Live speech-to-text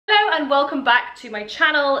and welcome back to my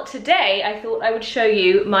channel. Today I thought I would show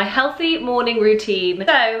you my healthy morning routine.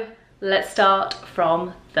 So let's start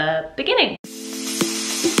from the beginning.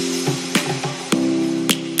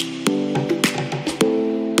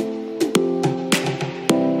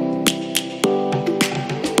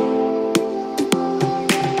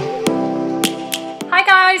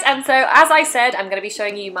 And so, as I said, I'm going to be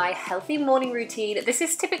showing you my healthy morning routine. This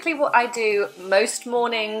is typically what I do most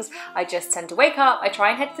mornings. I just tend to wake up, I try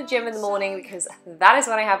and head to the gym in the morning because that is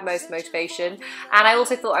when I have most motivation. And I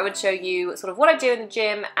also thought I would show you sort of what I do in the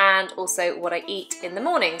gym and also what I eat in the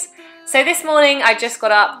mornings. So this morning I just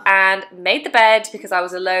got up and made the bed because I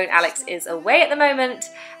was alone. Alex is away at the moment.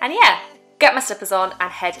 And yeah, get my slippers on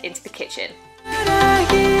and head into the kitchen.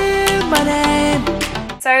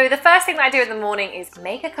 So the first thing that I do in the morning is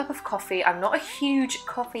make a cup of coffee. I'm not a huge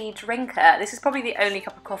coffee drinker. This is probably the only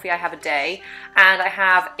cup of coffee I have a day. And I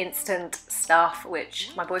have instant stuff,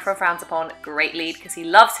 which my boyfriend frowns upon greatly because he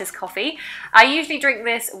loves his coffee. I usually drink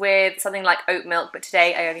this with something like oat milk, but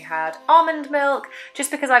today I only had almond milk.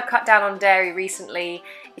 Just because I've cut down on dairy recently,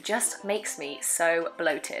 it just makes me so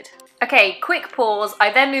bloated. Okay, quick pause.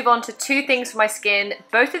 I then move on to two things for my skin.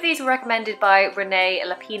 Both of these were recommended by Renee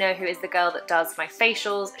Lapino, who is the girl that does my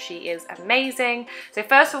facials. She is amazing. So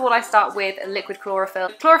first of all, I start with liquid chlorophyll.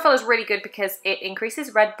 Chlorophyll is really good because it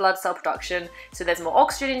increases red blood cell production. So there's more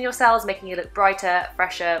oxygen in your cells, making you look brighter,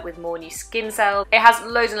 fresher, with more new skin cells. It has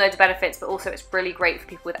loads and loads of benefits, but also it's really great for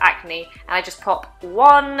people with acne. And I just pop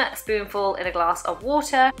 1 spoonful in a glass of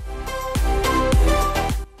water.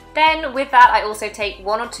 Then with that, I also take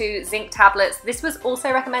 1 or 2 zinc tablets. This was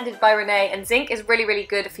also recommended by Renee, and zinc is really, really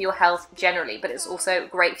good for your health generally, but it's also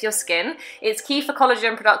great for your skin. It's key for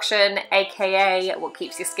collagen production, aka what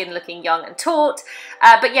keeps your skin looking young and taut.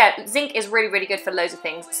 But yeah, zinc is really, really good for loads of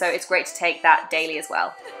things, so it's great to take that daily as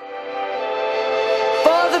well.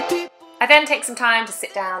 I then take some time to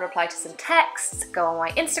sit down, reply to some texts, go on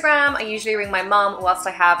my Instagram. I usually ring my mum whilst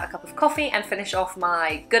I have a cup of coffee and finish off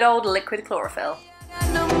my good old liquid chlorophyll.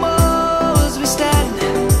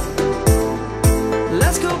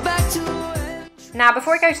 Now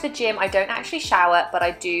before I go to the gym, I don't actually shower, but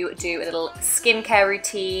I do a little skincare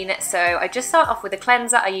routine. So I just start off with a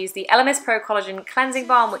cleanser. I use the Elemis Pro Collagen Cleansing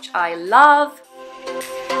Balm, which I love.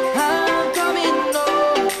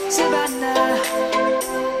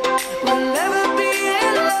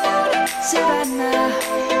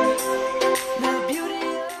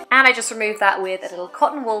 And I just remove that with a little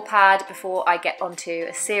cotton wool pad before I get onto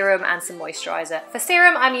a serum and some moisturiser. For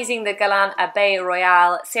serum, I'm using the Galan Abeille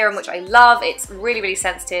Royale serum, which I love. It's really, really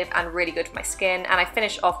sensitive and really good for my skin. And I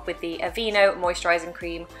finish off with the Aveeno moisturising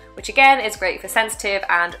cream, which again is great for sensitive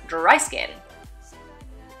and dry skin.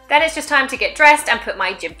 Then it's just time to get dressed and put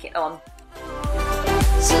my gym kit on.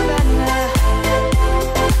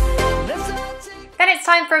 Then it's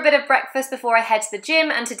time for a bit of breakfast before I head to the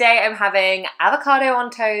gym, and today I'm having avocado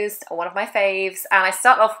on toast, one of my faves, and I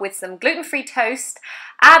start off with some gluten-free toast,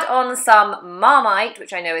 add on some Marmite,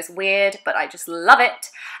 which I know is weird, but I just love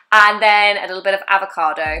it, and then a little bit of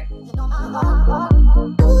avocado.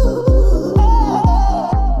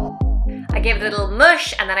 I give it a little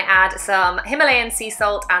mush, and then I add some Himalayan sea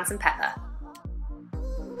salt and some pepper.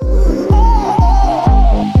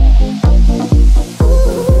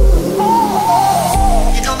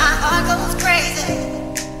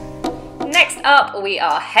 Next up, we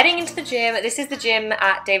are heading into the gym. This is the gym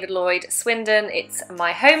at David Lloyd, Swindon. It's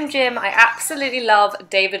my home gym. I absolutely love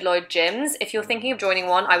David Lloyd gyms. If you're thinking of joining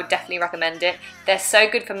one, I would definitely recommend it. They're so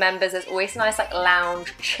good for members. There's always a nice like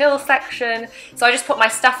lounge chill section. So I just put my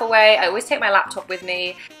stuff away. I always take my laptop with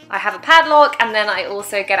me. I have a padlock, and then I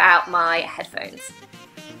also get out my headphones.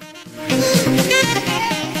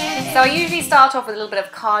 So I usually start off with a little bit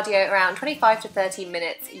of cardio, around 25 to 30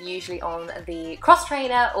 minutes, usually on the cross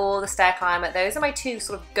trainer or the stair climber. Those are my two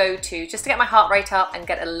sort of go-to, just to get my heart rate up and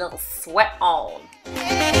get a little sweat on.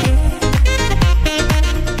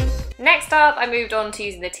 Next up, I moved on to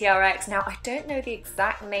using the TRX. Now, I don't know the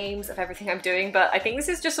exact names of everything I'm doing, but I think this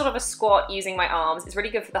is just sort of a squat using my arms. It's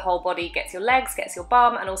really good for the whole body, gets your legs, gets your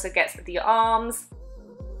bum, and also gets your arms.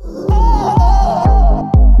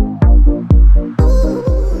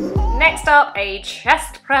 Next up, a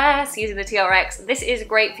chest press using the TRX. This is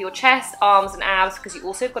great for your chest, arms and abs because you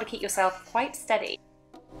also have got to keep yourself quite steady.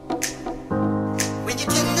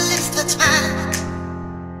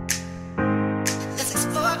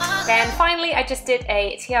 Then finally, I just did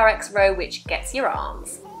a TRX row which gets your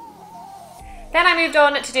arms. Then I moved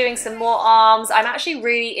on to doing some more arms. I'm actually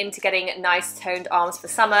really into getting nice toned arms for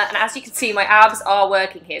summer, and as you can see, my abs are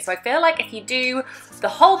working here. So I feel like if you do the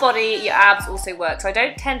whole body, your abs also work. So I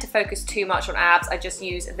don't tend to focus too much on abs, I just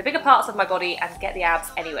use the bigger parts of my body and get the abs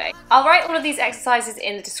anyway. I'll write all of these exercises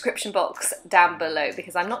in the description box down below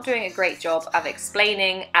because I'm not doing a great job of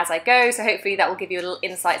explaining as I go, so hopefully that will give you a little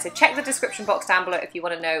insight. So check the description box down below if you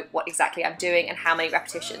want to know what exactly I'm doing and how many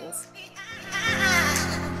repetitions.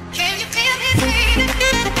 Can you feel me?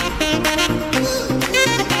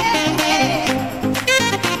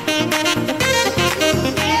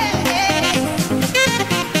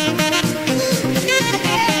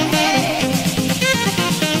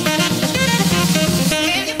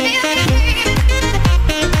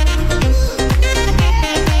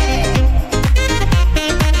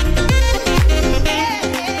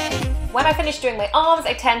 When I finish doing my arms,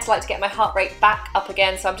 I tend to like to get my heart rate back up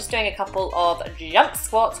again, so I'm just doing a couple of jump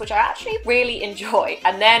squats, which I actually really enjoy.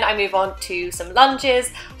 And then I move on to some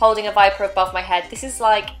lunges, holding a Vipr above my head. This is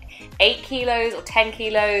like 8 kilos or 10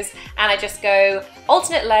 kilos, and I just go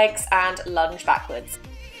alternate legs and lunge backwards.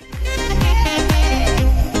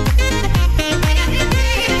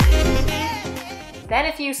 Then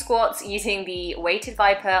a few squats using the weighted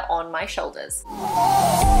Vipr on my shoulders.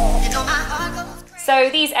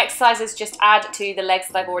 So these exercises just add to the legs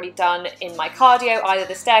that I've already done in my cardio, either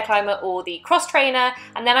the stair climber or the cross trainer,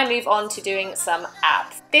 and then I move on to doing some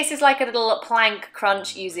abs. This is like a little plank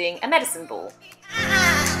crunch using a medicine ball.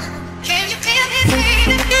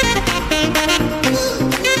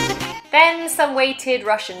 Then some weighted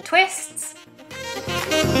Russian twists.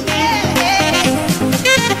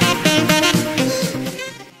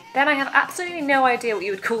 Then I have absolutely no idea what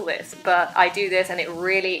you would call this, but I do this and it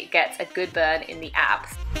really gets a good burn in the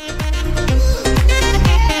abs.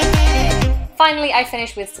 Finally, I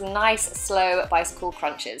finish with some nice, slow bicycle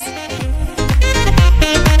crunches.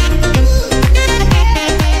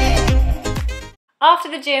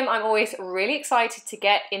 After the gym, I'm always really excited to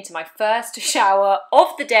get into my first shower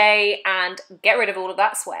of the day and get rid of all of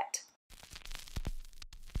that sweat.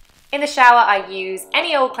 In the shower, I use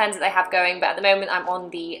any old cleanser that I have going, but at the moment I'm on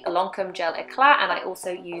the Lancôme Gel Eclat, and I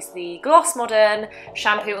also use the Gloss Modern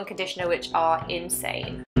shampoo and conditioner, which are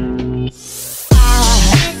insane.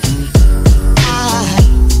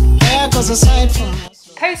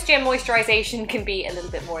 Post-gym moisturization can be a little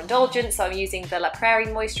bit more indulgent, so I'm using the La Prairie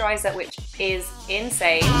moisturizer, which is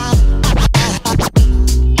insane.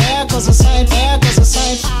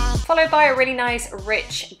 Followed by a really nice,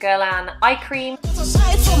 rich Guerlain eye cream.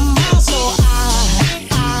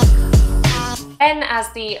 Then,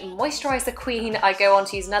 as the moisturizer queen, I go on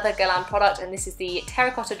to use another Guerlain product, and this is the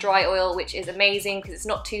Terracotta Dry Oil, which is amazing because it's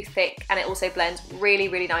not too thick and it also blends really,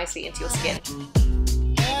 really nicely into your skin.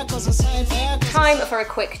 Time for a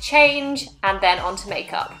quick change and then on to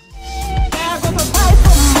makeup.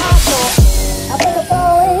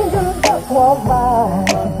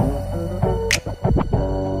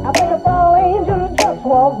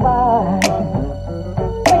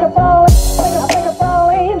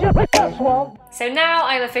 So now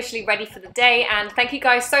I'm officially ready for the day, and thank you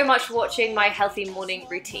guys so much for watching my healthy morning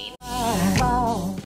routine.